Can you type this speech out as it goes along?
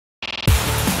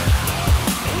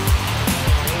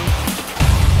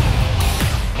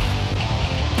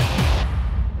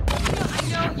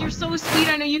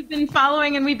I know you've been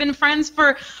following, and we've been friends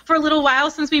for a little while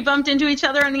since we bumped into each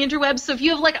other on the interwebs. So if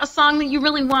you have like a song that you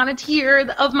really wanted to hear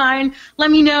of mine,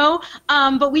 let me know.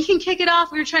 But we can kick it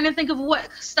off. We were trying to think of what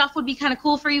stuff would be kind of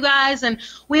cool for you guys, and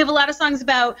we have a lot of songs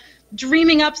about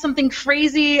dreaming up something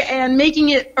crazy and making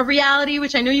it a reality,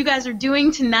 which I know you guys are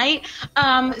doing tonight.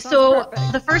 So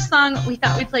the first song we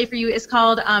thought we'd play for you is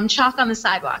called Chalk on the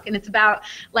Sidewalk, and it's about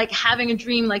like having a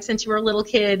dream like since you were a little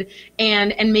kid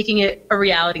and making it a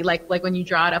reality, like when you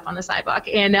draw it up on the sidewalk.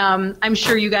 And I'm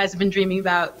sure you guys have been dreaming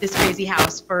about this crazy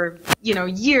house for, you know,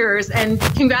 years, and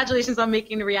congratulations on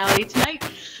making it a reality tonight.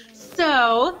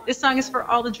 So this song is for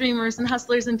all the dreamers and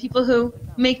hustlers and people who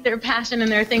make their passion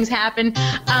and their things happen.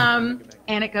 And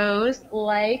it goes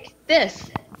like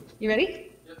this. You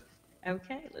ready?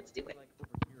 Okay, let's do it.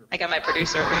 I got my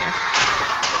producer over here.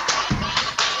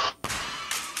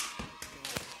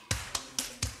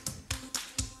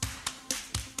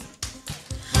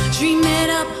 Dream it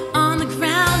up on the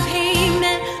ground,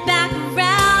 pavement, back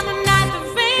around the night the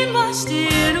rain washed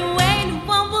it away. No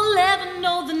one will ever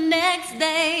know the next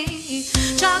day.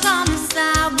 Chalk on the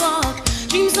sidewalk,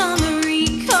 dreams on the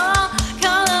recall,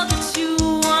 color that you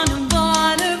want to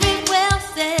water it well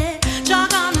said.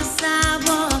 Chalk on the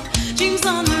sidewalk, dreams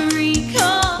on the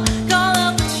recall,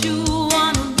 color that you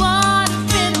want to water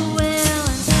it well.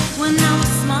 When I was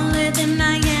smaller than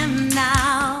I am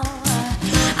now,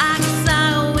 I guess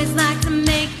I always like to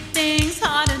make things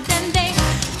harder than they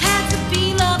had to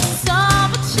be. Love is all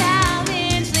a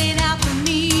challenge laid out for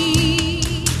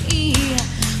me,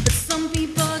 but some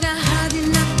people got hurt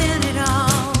and nothing at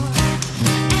all.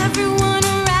 Everyone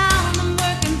around them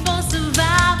working for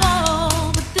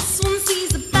survival, but this one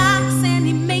sees a box and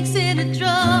he makes it a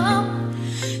drum.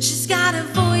 She's got a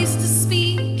voice to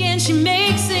speak and she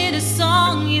makes it a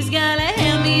song. He's got a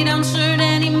hand-me-down shirt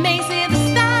and he makes it a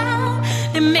style.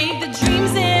 They make the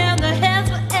dreams in the heads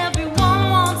what everyone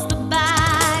wants to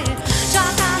buy.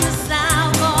 Chalk on the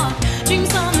sidewalk,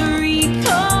 dreams on the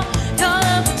recall,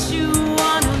 color what you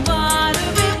want to water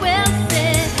it well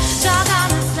said. Chalk on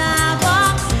the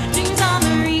sidewalk, dreams on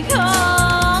the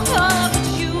recall, color what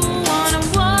you want to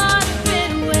water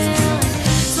it well.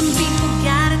 Some people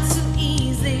got it too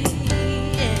easy.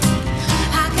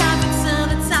 High carpet to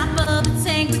the top of the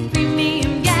tank with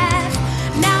premium gas,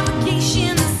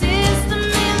 navigation system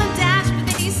in the dash, but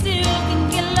they still can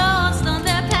get lost on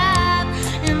their path.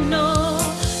 And no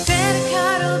credit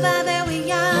card over their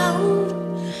way out,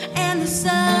 and they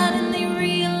suddenly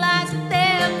realize that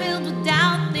they're filled with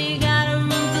doubt. They gotta run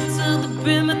to the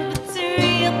brim with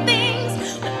material things,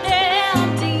 but they're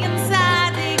empty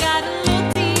inside. They gotta look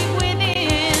deep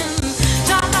within.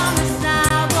 Chalk on the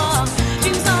sidewalk,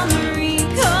 dreams on the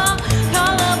recall,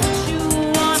 color what you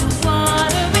want to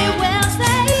water it well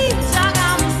said. Chalk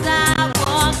on the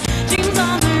sidewalk, dreams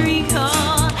on the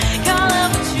recall, color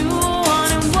what you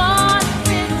want to water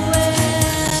it well.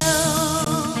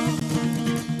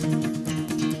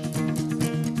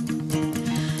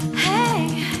 Hey,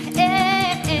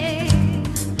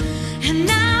 and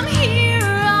I'm here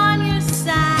on your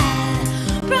side.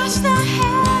 Brush the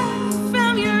hair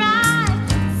from your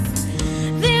eyes.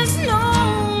 There's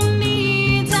no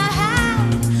need to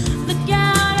hide. Look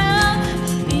out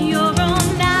of your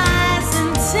own eyes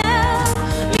and tell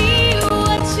me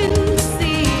what you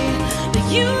see. The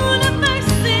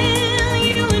universe in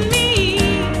you and me.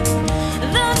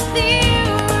 The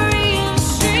theory of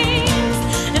strings,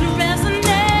 it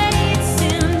resonates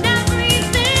in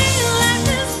everything. Life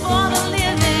is for the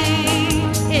living.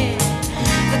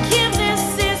 Forgiveness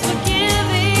is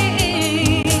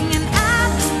forgiving, and I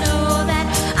know that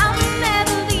I'll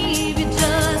never leave you.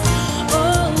 Just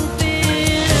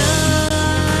open up.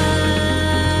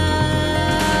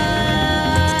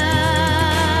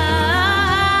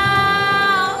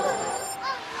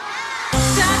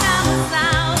 Chalk on the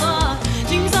sidewalk,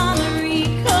 dreams on the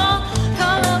recall,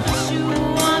 color what you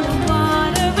want to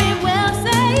water it well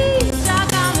said.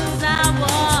 Chalk on the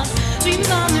sidewalk, dreams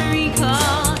on the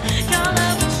recall,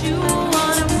 color what you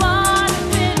want to water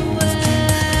it well.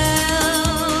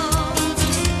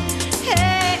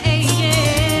 Hey, yeah.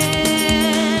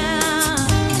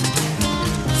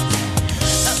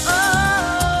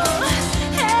 Oh,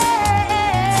 hey,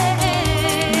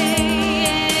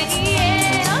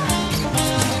 yeah.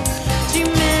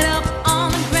 Dream it up on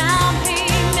the ground,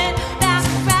 pavement, back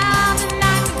around the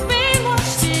night the rain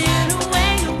washed it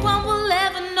away. No one will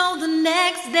ever know the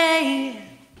next day.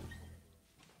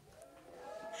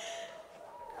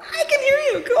 I can hear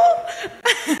you. Cool.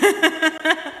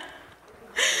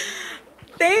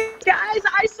 Thanks, guys.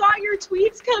 I saw your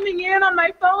tweets coming in on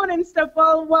my phone and stuff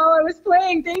while I was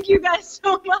playing. Thank you guys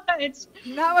so much.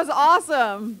 That was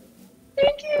awesome.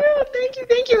 Thank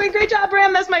you, and great job,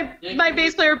 Bram. That's my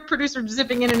bass player producer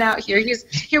zipping in and out here.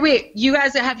 Here. Wait, you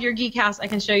guys have your geek house. I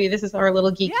can show you. This is our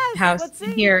little geek house let's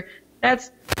see. here.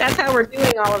 That's how we're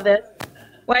doing all of this.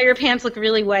 Why your pants look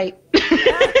really white.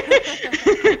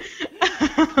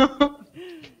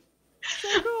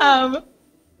 So cool.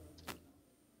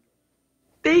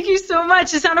 Thank you so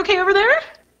much. Does it sound okay over there?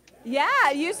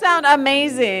 Yeah, you sound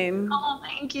amazing. Oh,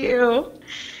 thank you.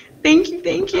 Thank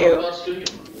you.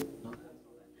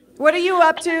 What are you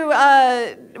up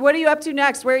to? What are you up to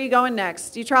next? Where are you going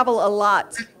next? You travel a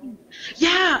lot.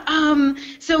 Yeah,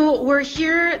 so we're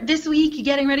here this week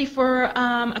getting ready for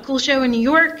a cool show in New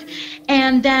York,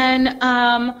 and then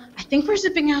I think we're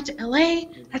zipping out to LA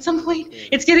at some point.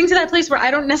 It's getting to that place where I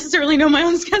don't necessarily know my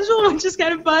own schedule, which is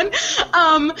kind of fun.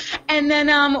 And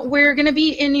then we're going to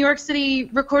be in New York City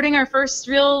recording our first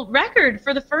real record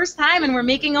for the first time, and we're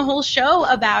making a whole show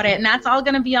about it, and that's all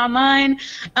going to be online.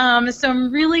 So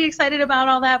I'm really excited about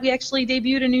all that. We actually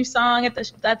debuted a new song at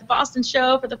the Boston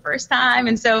show for the first time,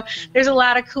 and so there's a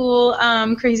lot of cool,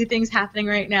 crazy things happening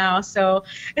right now. So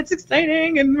it's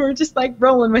exciting, and we're just like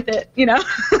rolling with it, you know?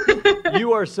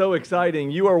 You are so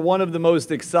exciting. You are one of the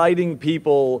most exciting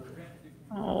people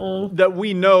that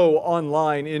we know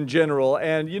online in general.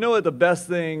 And you know what the best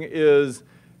thing is?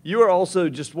 You are also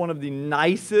just one of the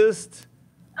nicest.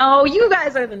 Oh, you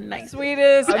guys are the nicest.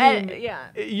 Sweetest. I mean, yeah.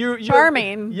 You're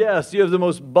charming. Yes, you have the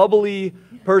most bubbly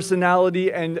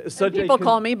personality and such People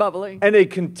call me bubbly. and a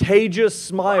contagious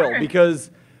smile, because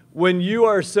when you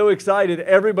are so excited,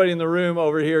 everybody in the room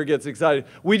over here gets excited.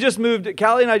 We just moved,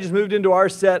 Callie and I just moved into our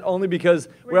set only because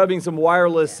we're having some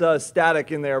wireless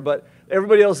static in there, but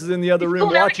everybody else is in the other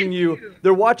room watching you.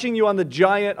 They're watching you on the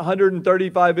giant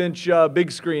 135-inch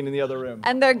big screen in the other room.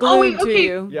 And they're glued to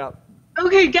you. Yeah.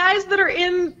 Okay, guys that are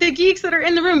the geeks that are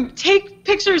in the room, take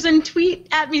pictures and tweet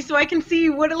at me so I can see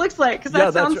what it looks like, because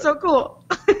that sounds so cool.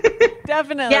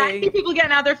 Definitely. Yeah, I see people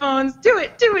getting out their phones. Do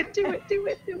it.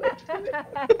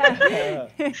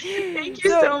 Thank you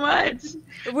so much.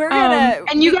 We're gonna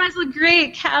and you guys look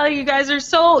great, Callie. You guys are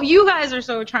so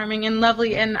charming and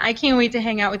lovely, and I can't wait to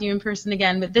hang out with you in person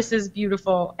again. But this is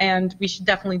beautiful, and we should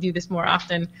definitely do this more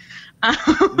often.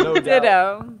 No doubt.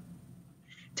 ditto.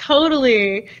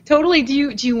 Totally. Do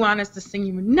you want us to sing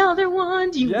you another one?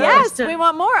 Do you want us Yes, to... we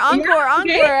want more. Encore,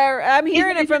 okay. encore. I'm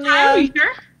hearing it from Are you the.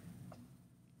 sure?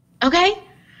 Okay.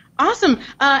 Awesome.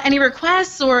 Any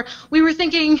requests? Or we were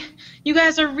thinking you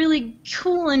guys are really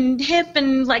cool and hip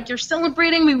and like you're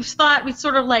celebrating. We thought we'd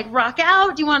sort of like rock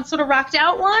out. Do you want sort of rocked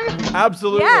out one?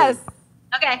 Absolutely. Yes.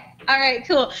 Okay. All right.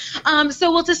 Cool.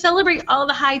 So to celebrate all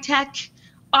the high tech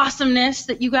awesomeness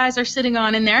that you guys are sitting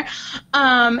on in there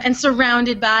and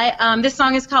surrounded by, this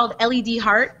song is called LED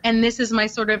Heart, and this is my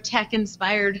sort of tech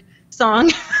inspired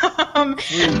song.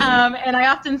 And I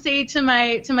often say to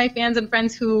my fans and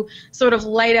friends who sort of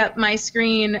light up my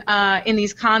screen in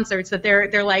these concerts that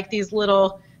they're like these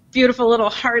little beautiful little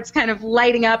hearts kind of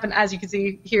lighting up, and as you can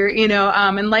see here, you know,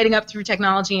 and lighting up through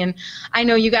technology. And I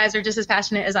know you guys are just as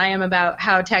passionate as I am about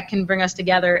how tech can bring us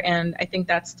together, and I think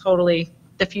that's totally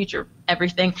the future of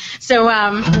everything. So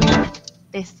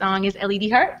this song is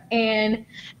LED Heart, and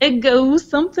it goes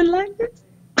something like this.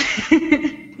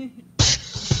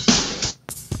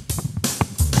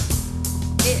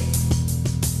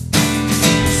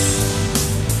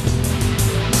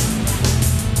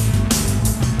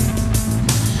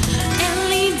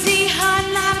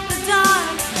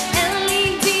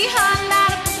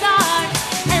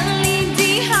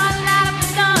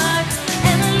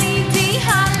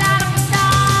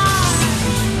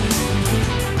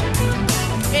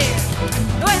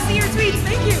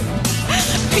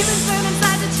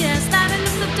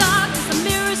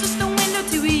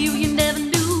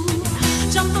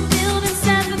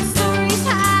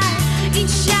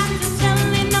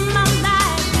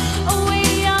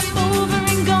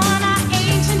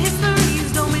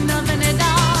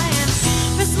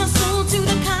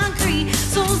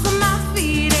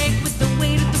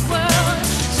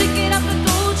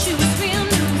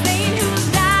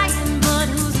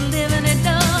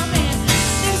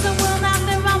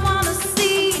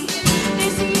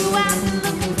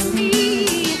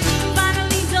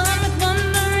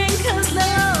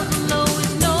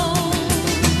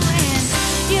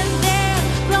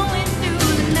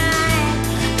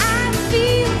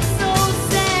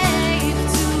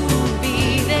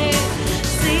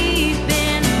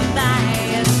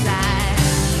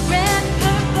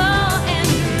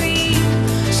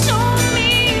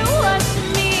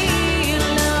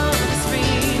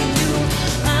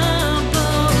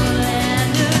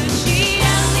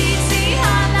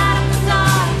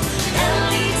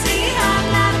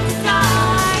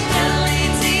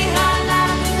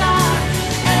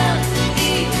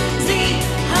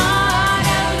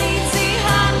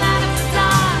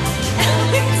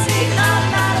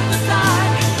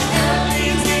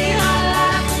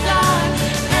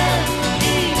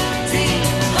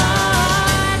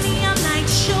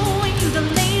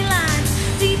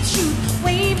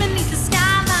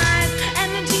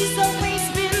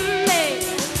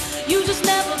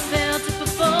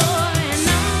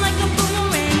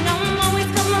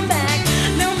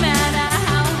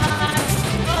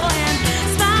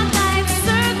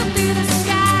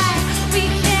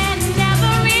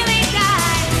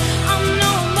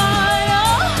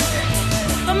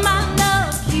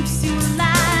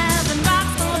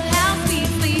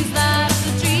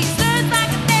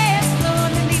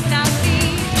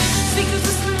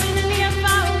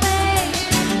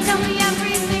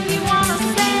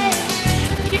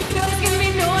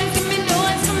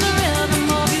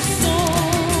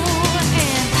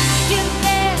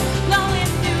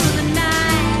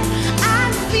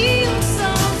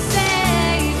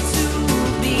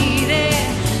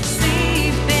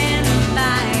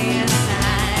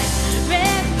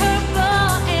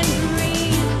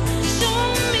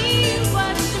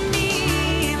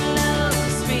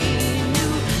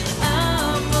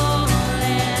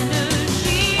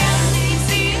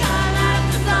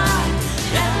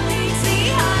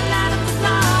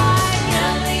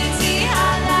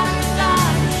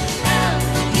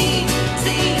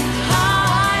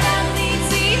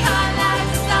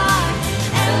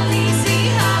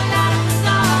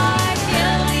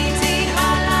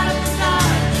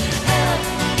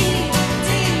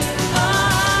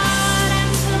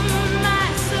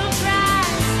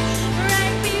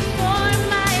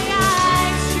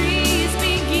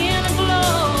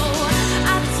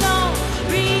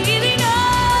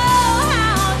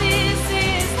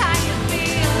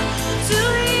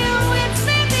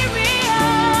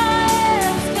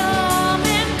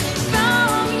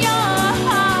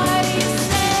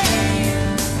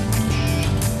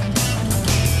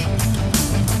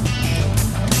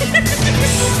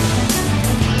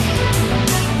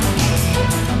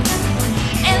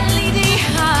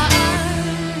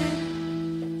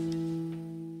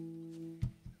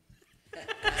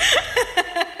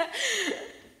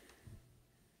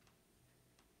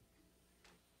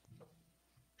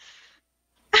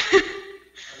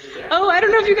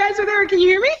 if you guys are there. Can you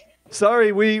hear me?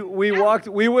 Sorry, we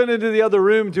went into the other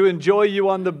room to enjoy you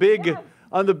on the big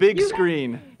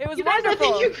screen. It was You guys, wonderful.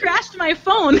 I think you crashed my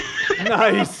phone.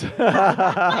 Nice.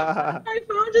 My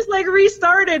phone just like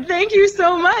restarted. Thank you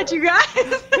so much, you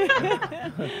guys.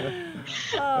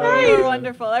 You were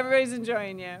wonderful. Everybody's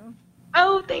enjoying you.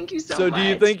 Oh, thank you so much. So do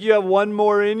you think you have one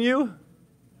more in you?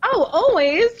 Oh,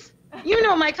 always. You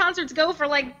know my concerts go for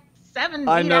like 7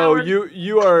 I know hours.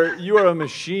 you are a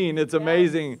machine. It's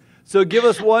amazing. So give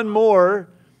us one more,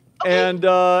 and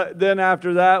then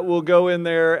after that we'll go in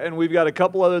there, and we've got a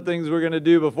couple other things we're gonna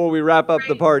do before we wrap up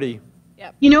the party.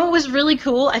 You know what was really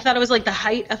cool? I thought it was like the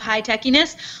height of high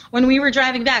techiness. When we were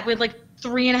driving back, we had like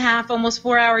 3.5, almost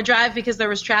 4-hour drive because there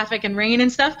was traffic and rain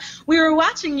and stuff. We were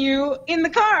watching you in the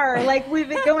car, like we've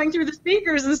been going through the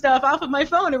speakers and stuff off of my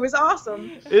phone. It was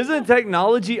awesome. Isn't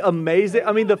technology amazing?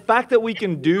 I mean, the fact that we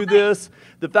can do this,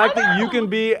 the fact that you can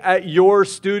be at your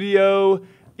studio,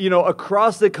 you know,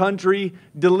 across the country,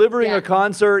 delivering a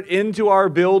concert into our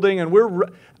building, and we're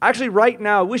actually right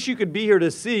now, I wish you could be here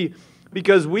to see,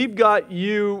 because we've got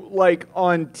you like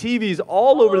on TVs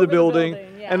all over the building.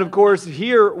 And of course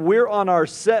here we're on our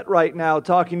set right now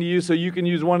talking to you, so you can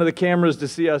use one of the cameras to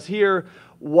see us here,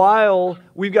 while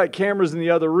we've got cameras in the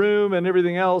other room and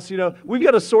everything else. You know, we've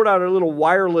got to sort out our little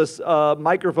wireless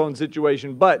microphone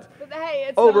situation, but hey,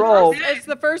 it's overall, it's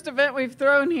the first event we've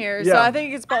thrown here, so Yeah. I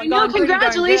think it's gone No, pretty darn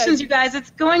congratulations, good. you guys. It's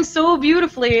going so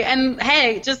beautifully. And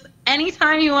hey, just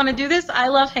anytime you want to do this, I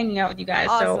love hanging out with you guys.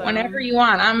 So Awesome. whenever you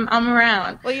want, I'm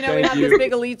around. Well, you know, we Thank have you. this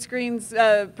big Elite Screens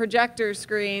projector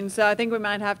screen, so I think we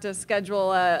might have to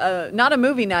schedule not a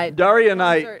movie night, Daria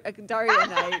night. a Daria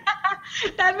night.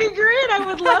 That'd be great. I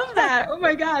would love that. Oh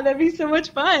my God, that'd be so much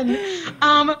fun.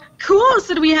 Cool.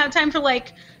 So do we have time for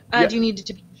like, do you need it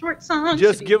to be a short song?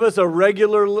 just give us a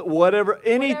regular, whatever,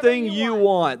 anything you you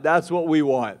want. That's what we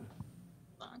want.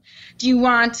 Do you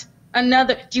want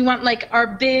like our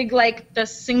big, like the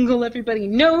single everybody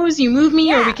knows, You Move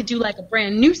Me, or we could do like a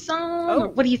brand new song? Or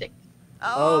what do you think?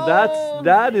 Oh,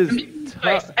 that is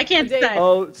tough. I can't decide.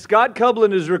 Oh, Scott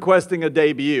Cublin is requesting a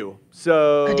debut.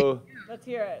 So, Let's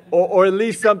hear it. or at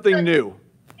least something new.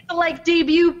 Like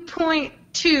debut point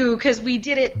 2, because we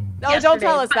did it Oh, yesterday. don't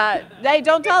tell us that. Hey,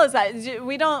 don't tell us that.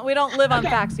 We don't live on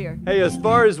facts here. Hey, as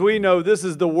far as we know, this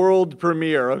is the world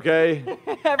premiere, okay?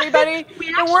 Everybody,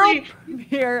 the world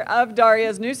premiere of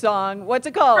Daria's new song. What's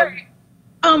it called?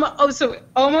 So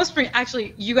almost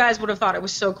actually, you guys would have thought it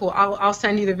was so cool. I'll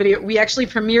send you the video. We actually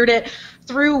premiered it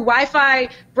through Wi-Fi,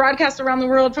 broadcast around the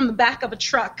world from the back of a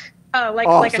truck, like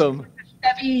Awesome. a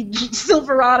Chevy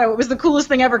Silverado. It was the coolest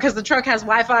thing ever because the truck has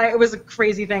Wi-Fi. It was a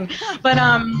crazy thing. But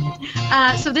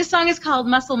so this song is called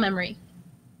Muscle Memory.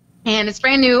 And it's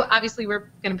brand new. Obviously,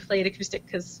 we're going to play it acoustic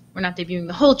because we're not debuting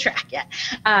the whole track yet.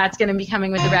 It's going to be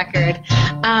coming with the record.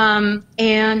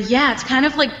 And yeah, it's kind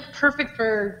of like perfect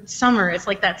for summer. It's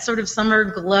like that sort of summer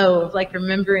glow of like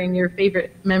remembering your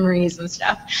favorite memories and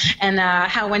stuff. And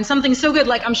how when something's so good,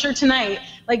 like I'm sure tonight,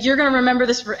 like you're going to remember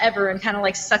this forever and kind of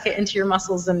like suck it into your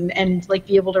muscles and like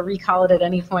be able to recall it at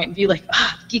any point and be like,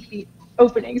 Geek Beat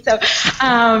opening. So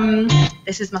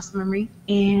this is Muscle Memory,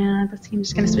 and let's see, I'm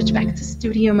just going to switch back to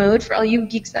studio mode for all you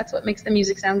geeks. That's what makes the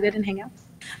music sound good in Hangouts.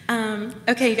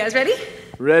 Okay, you guys ready?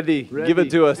 Ready. Give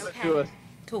it to us. Okay.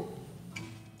 Cool.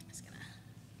 Just gonna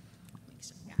make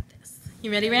sure I got this. You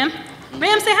ready, Ram?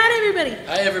 Ram, say hi to everybody.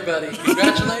 Hi, everybody.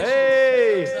 Congratulations.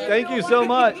 Hey, thank you so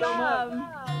much. Okay.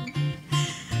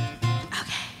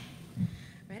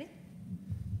 Ready?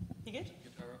 You good?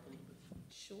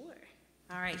 Sure.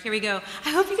 All right, here we go. I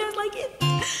hope you guys like it.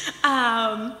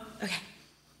 Okay.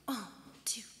 1,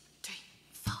 2, 3,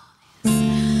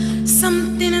 4.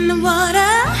 Something in the water.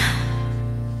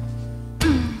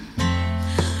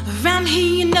 Around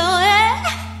here, you know it.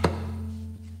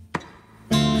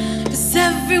 'Cause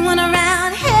everyone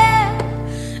around here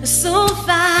is so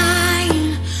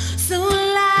fine, so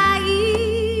alive.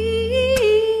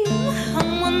 I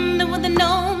wonder what they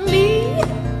know me.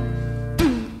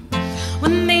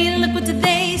 When they look, what do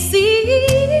they see?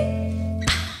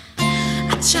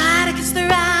 I try to catch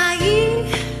their eye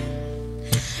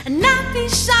and not be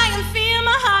shy and feel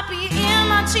my heartbeat in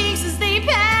my cheeks as they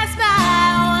pass by.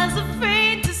 I was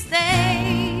afraid to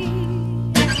stay.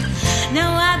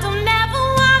 Now I don't ever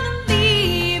wanna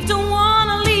leave, don't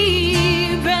wanna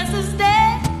leave, restless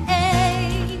day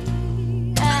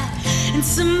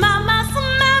into my muscle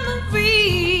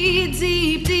memory,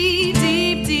 deep, deep,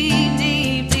 deep, deep,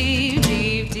 deep, deep, deep,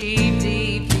 deep,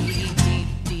 deep, deep, deep,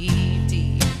 deep,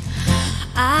 deep.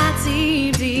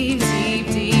 Deep, deep, deep,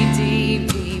 deep, deep,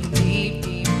 deep, deep, deep,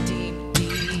 deep,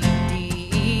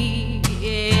 deep, deep.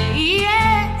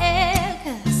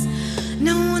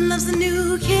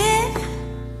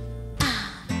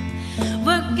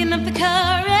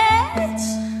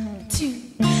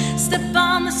 step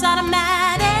on this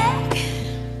automatic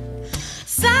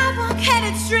sidewalk,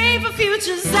 headed straight for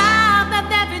futures I've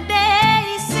left every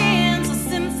day since I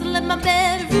simply left my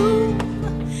bedroom.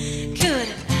 Could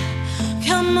it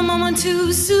come a moment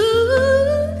too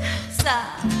soon? So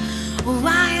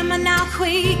why am I now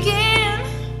quaking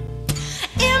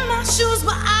in my shoes?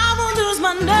 But I won't lose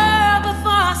my nerve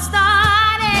before I started.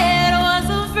 Was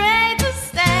afraid to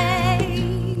stay.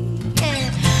 Yeah.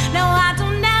 Now I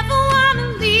don't ever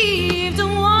wanna leave,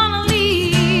 don't wanna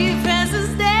leave. Precious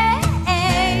day.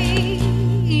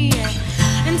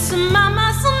 Yeah. Into my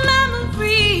muscle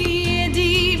memory,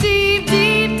 deep, deep,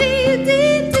 deep, deep,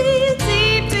 deep, deep,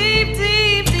 deep, deep,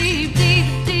 deep, deep,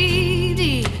 deep, deep,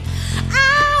 deep.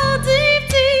 Oh, deep,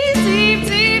 deep, deep,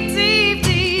 deep, deep,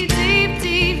 deep, deep,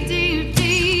 deep,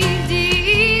 deep, deep,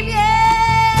 deep,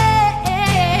 yeah.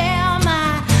 My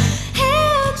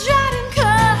hair dried in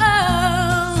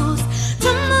curls,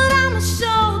 tumble down my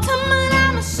shoulders.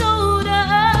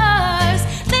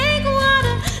 Think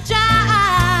water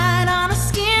dried on her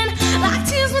skin, like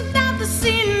tears without the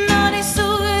sin. No, they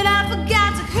so good I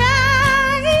forgot to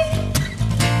cry.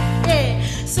 Yeah,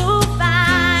 so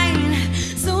fine,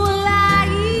 so alive,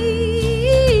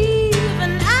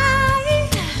 and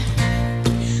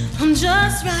I'm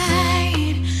just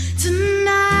right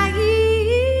tonight.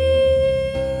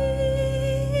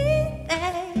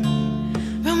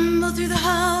 Rumble through the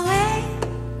hallway,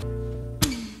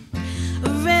 a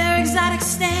rare exotic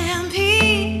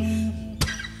stampede.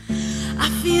 I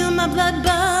feel my blood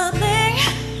bubbling,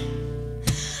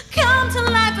 come to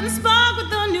life and spark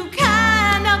with a new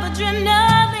kind of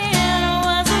adrenaline. I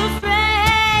was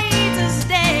afraid to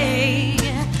stay.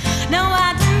 No,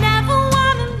 I don't ever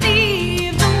wanna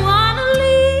leave, don't wanna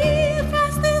leave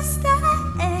past this day.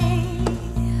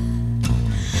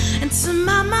 Into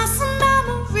my muscle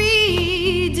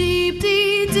memory, deep,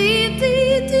 deep, deep,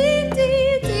 deep, deep,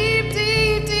 deep, deep,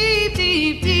 deep, deep,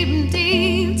 deep, deep,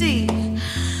 deep, deep.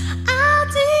 Ah,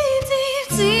 deep,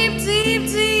 deep, deep, deep,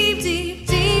 deep, deep,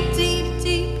 deep, deep,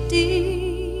 deep,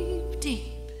 deep, deep.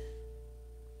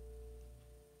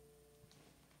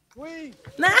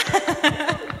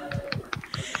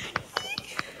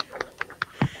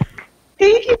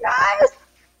 Thank you guys.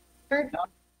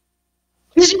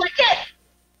 Did you like it?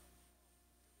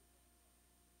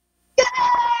 Yay!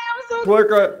 I'm so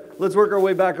Let's work our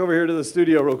way back over here to the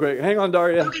studio real quick. Hang on,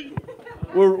 Daria. Okay.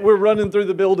 We're running through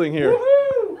the building here.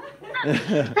 You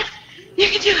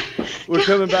can do it. We're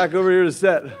coming back over here to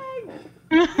set.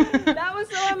 That was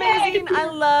so amazing. I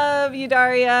love you,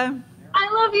 Daria.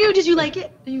 I love you. Did you like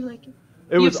it? Did you like it?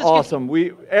 It was awesome.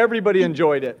 Everybody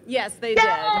enjoyed it. Yes, they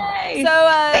Yay! did. So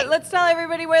let's tell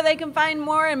everybody where they can find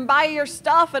more and buy your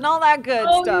stuff and all that good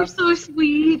Oh, stuff. you're so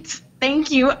sweet.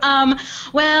 Thank you.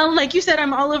 Well, like you said,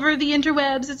 I'm all over the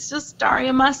interwebs. It's just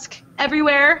Daria Musk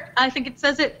everywhere. I think it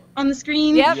says it on the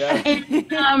screen. Yep. Yeah.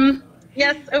 And,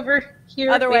 yes, over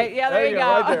here. Other way. Yeah, there you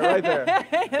go. Right there.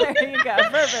 There you go.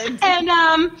 Perfect. And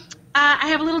I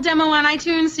have a little demo on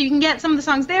iTunes, so you can get some of the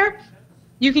songs there.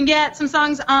 You can get some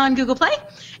songs on Google Play.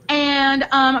 And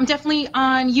I'm definitely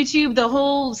on YouTube. The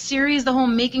whole series, the whole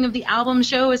making of the album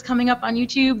show is coming up on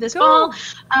YouTube this fall.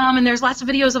 And there's lots of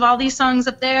videos of all these songs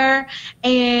up there.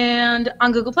 And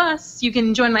on Google Plus, you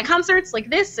can join my concerts like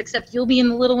this, except you'll be in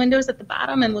the little windows at the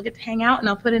bottom and we'll get to hang out and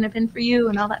I'll put in a pin for you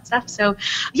and all that stuff. So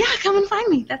yeah, come and find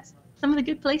me. That's some of the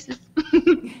good places.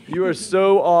 You are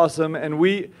so awesome. And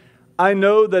I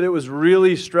know that it was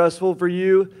really stressful for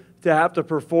you to have to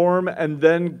perform and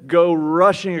then go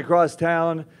rushing across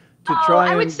town to try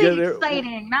and I would say get there.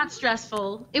 exciting, not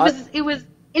stressful. It was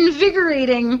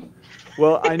invigorating.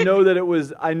 Well, I know that it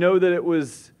was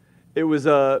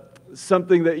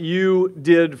something that you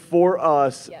did for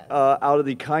us out of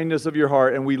the kindness of your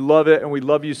heart, and we love it, and we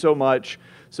love you so much.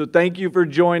 So thank you for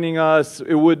joining us.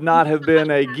 It would not have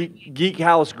been a Geek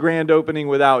House grand opening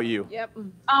without you. Yep.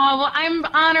 Oh, well, I'm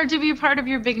honored to be a part of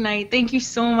your big night. Thank you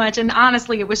so much. And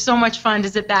honestly, it was so much fun to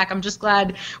sit back. I'm just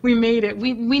glad we made it.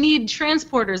 We need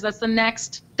transporters. That's the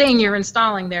next thing you're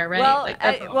installing there, right?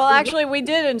 Well, actually, we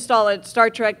did install a Star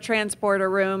Trek transporter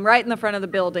room right in the front of the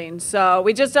building. So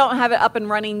we just don't have it up and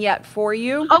running yet for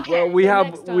you. Okay. Well, we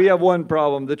have one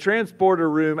problem. The transporter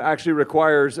room actually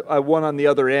requires one on the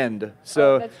other end.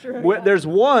 So that's true. There's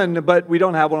one, but we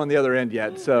don't have one on the other end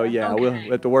yet. So yeah, we'll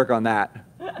have to work on that.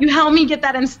 You help me get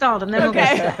that installed, and then we'll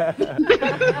get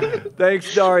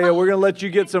Thanks, Daria. We're going to let you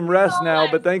get some rest now,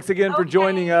 but thanks again for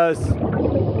joining us.